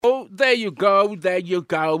Oh, there you go, there you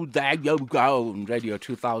go, there you go. Radio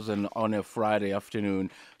 2000 on a Friday afternoon.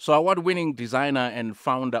 So, award-winning designer and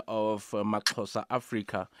founder of MaXhosa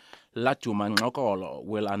Africa, Laduma Ngxokolo,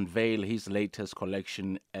 will unveil his latest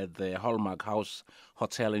collection at the Hallmark House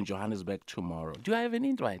Hotel in Johannesburg tomorrow. Do I have an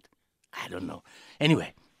invite? I don't know.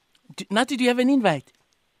 Anyway, Nati, do you have an invite?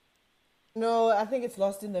 No, I think it's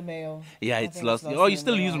lost in the mail. Yeah, I it's think lost. in Oh, you the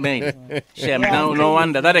still use mail. Yeah, Shame. I No, still no use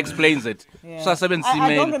wonder. That mail. explains it. Yeah. So, 7 I don't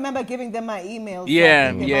mail. remember giving them my email. So Yeah,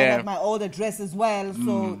 I think they might yeah. have my old address as well,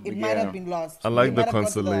 so it might yeah. have been lost. I We like the might have got to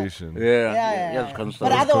consolation. Yeah. But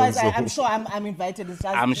But otherwise, I'm sure I'm invited. It's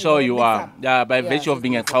just I'm to, sure you mix are. up. Yeah, by Yeah, virtue of just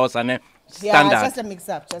being a mix up. house and Yeah, standard. it's just a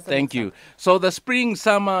mix-up. Thank you. So the Spring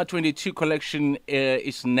Summer 22 collection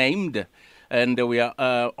is named, and we are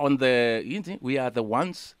on the. We are the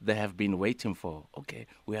ones they have been waiting for. Okay,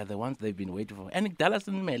 we are the ones they've been waiting for. And Dallas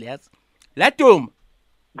and Melias, Latum.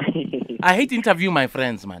 I hate interview my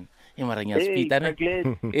friends, man. Hey,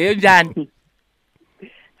 Douglas. Hey, Jan.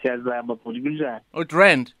 Siyazama futhi kunjani? Oh,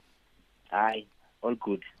 trend. Hayi, all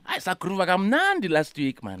good. I sakuruva kamnandi last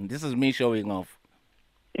week, man. This is me showing off.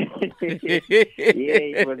 Yeah,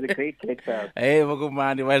 it was a great catch-up. Hey,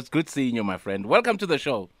 man, it was good seeing you, my friend. Welcome to the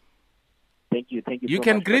show. Thank you. You so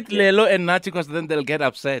can much, greet Douglas. Lelo and Nati because then they'll get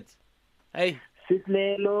upset. Hey. Sis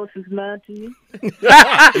Lelo, Sis Nati.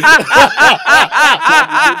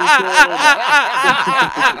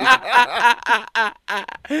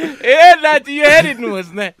 Hey, Nati, you heard it,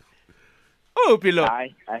 wasn't it? Oh, Pilo.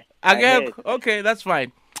 I Okay, okay, that's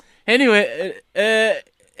fine. Anyway,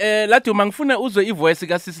 Laduma ngifuna uzwe ivoice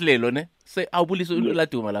kaSisilelo ne. Say awubulisa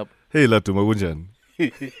Laduma lapho. Hey Laduma kunjani?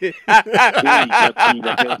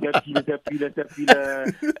 Siyaphila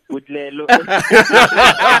with Lelo.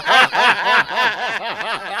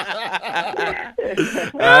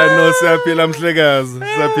 No, siyaphila mhlekazi.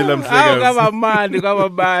 Siyaphila mhlekazi.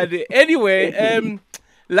 Kwabamandi. Anyway,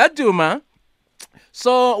 Laduma,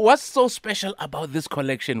 so what's so special about this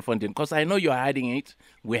collection, Fontaine? Because I know you're hiding it.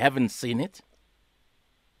 We haven't seen it.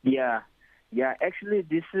 Yeah. Actually,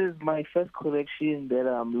 this is my first collection that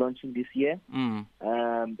I'm launching this year.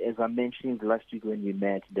 As I mentioned last week when we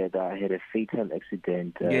met, that I had a fatal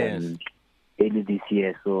accident early this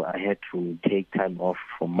year, so I had to take time off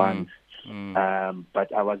for months.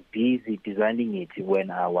 But I was busy designing it when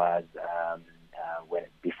I was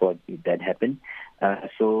before that happened.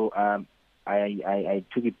 So I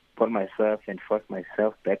took it upon myself and forced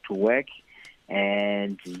myself back to work.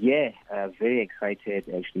 And very excited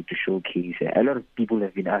actually to showcase. A lot of people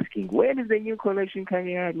have been asking, when is the new collection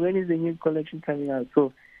coming out? When is the new collection coming out?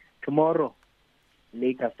 So tomorrow,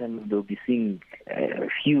 late afternoon, they'll be seeing a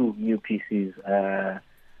few new pieces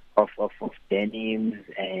of denims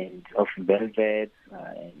and of velvets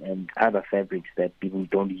and other fabrics that people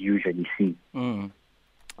don't usually see.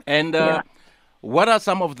 And what are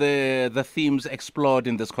some of the themes explored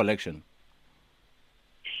in this collection?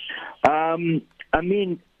 I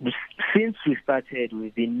mean, since we started,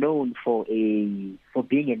 we've been known for being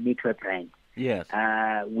a knitwear brand. Yes.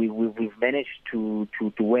 We've managed to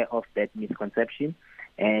wear off that misconception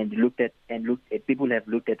and people have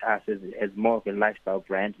looked at us as more of a lifestyle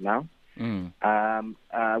brand now.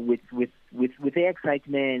 With the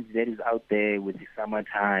excitement that is out there with the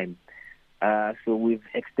summertime. So we've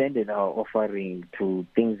extended our offering to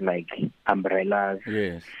things like umbrellas.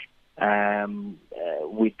 Yes.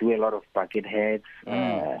 We do a lot of bucket hats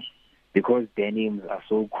because denims are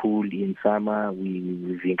so cool in summer.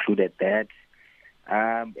 We've included that,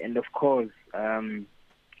 and of course,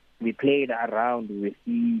 we played around with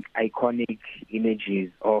the iconic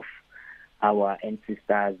images of our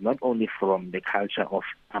ancestors, not only from the culture of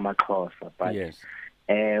MaXhosa, but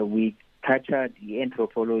we captured the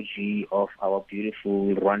anthropology of our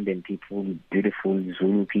beautiful Rwandan people, beautiful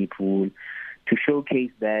Zulu people, to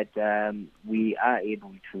showcase that we are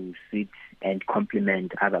able to sit and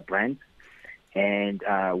complement other brands, and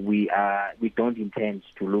we don't intend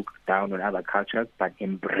to look down on other cultures, but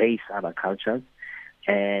embrace other cultures,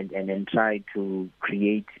 and then try to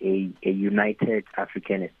create a united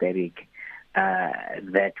African aesthetic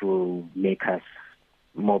that will make us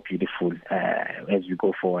more beautiful as we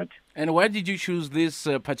go forward. And why did you choose this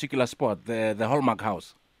particular spot, the Hallmark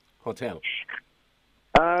House Hotel?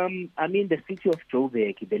 I mean, the city of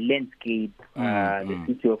Joburg, the landscape, the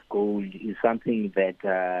city of gold is something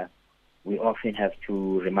that we often have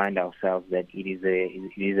to remind ourselves that it is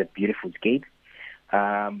a beautiful scape.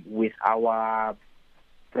 With our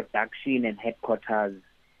production and headquarters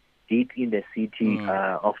deep in the city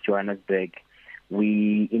of Johannesburg,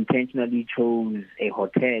 we intentionally chose a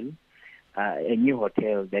hotel, a new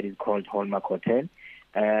hotel that is called Hallmark Hotel,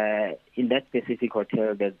 In that specific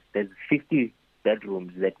hotel, there's 50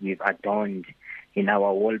 bedrooms that we've adorned in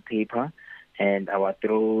our wallpaper and our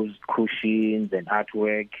throws, cushions, and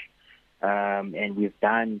artwork. And we've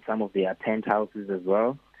done some of their penthouses as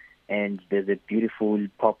well. And there's a beautiful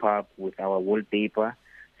pop-up with our wallpaper.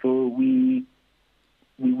 So we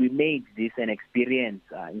made this an experience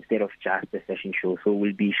instead of just a fashion show. So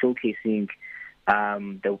we'll be showcasing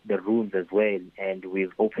the rooms as well. And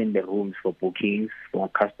we've opened the rooms for bookings for our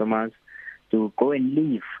customers to go and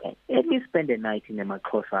live and at least spend a night in a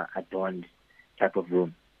MaXhosa adorned type of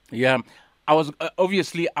room. Yeah. I was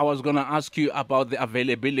going to ask you about the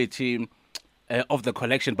availability of the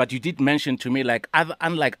collection, but you did mention to me, like,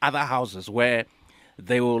 unlike other houses where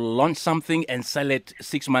they will launch something and sell it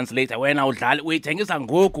 6 months later, when I would wait,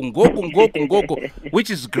 which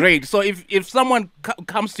is great. So if someone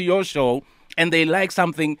comes to your show and they like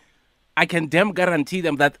something, I can damn guarantee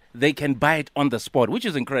them that they can buy it on the spot, which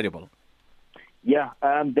is incredible. Yeah,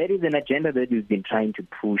 that is an agenda that we've been trying to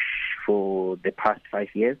push for the past 5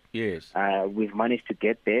 years. Yes. We've managed to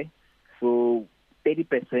get there. So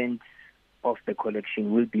 30% of the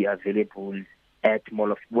collection will be available at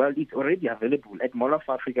Mall of... Well, it's already available at Mall of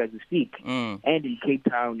Africa as we speak. And in Cape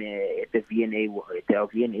Town at the V&A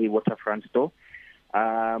Waterfront store.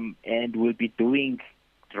 And we'll be doing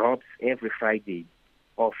drops every Friday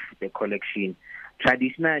of the collection.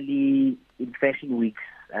 Traditionally, in fashion weeks,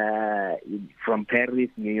 from Paris,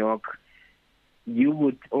 New York, you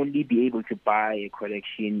would only be able to buy a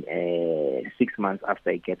collection 6 months after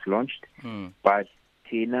it gets launched. But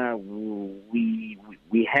Tina, we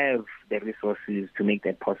have the resources to make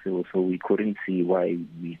that possible, so we couldn't see why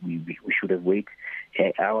we should have waited.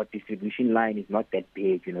 Our distribution line is not that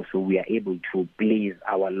big, so we are able to please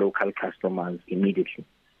our local customers immediately.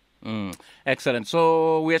 Excellent.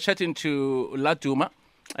 So we are chatting to Laduma,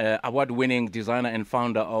 award-winning designer and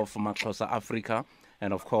founder of MaXhosa Africa.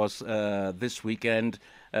 And of course, this weekend,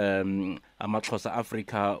 MaXhosa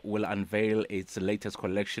Africa will unveil its latest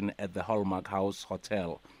collection at the Hallmark House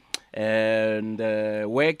Hotel. And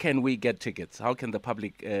where can we get tickets? How can the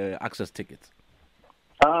public access tickets?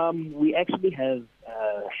 We actually have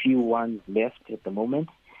a few ones left at the moment.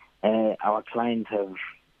 Our clients have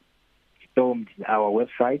stormed our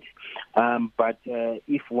website. But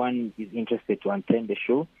if one is interested to attend the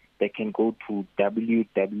show, they can go to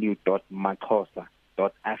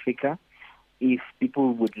www.MaXhosa.Africa. If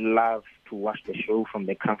people would love to watch the show from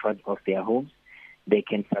the comfort of their homes, they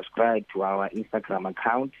can subscribe to our Instagram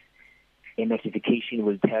account. A notification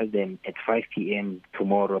will tell them at 5 p.m.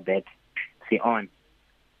 tomorrow that it's on.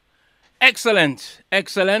 Excellent.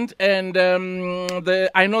 And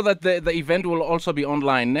I know that the event will also be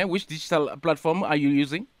online. Which digital platform are you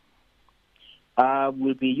using?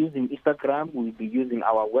 We'll be using Instagram, we'll be using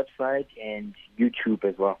our website and YouTube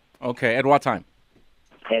as well. Okay, at what time?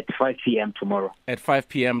 At 5 p.m. tomorrow. At 5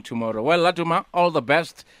 p.m. tomorrow. Well, Laduma, all the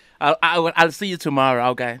best. I'll see you tomorrow,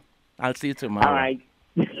 okay? I'll see you tomorrow. All right.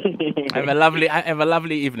 Have a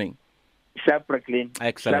lovely evening. Sharp, Brooklyn.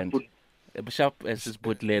 Excellent. Sharp as is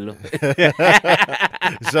Butlelo.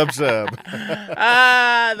 Sharp.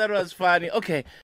 That was funny. Okay.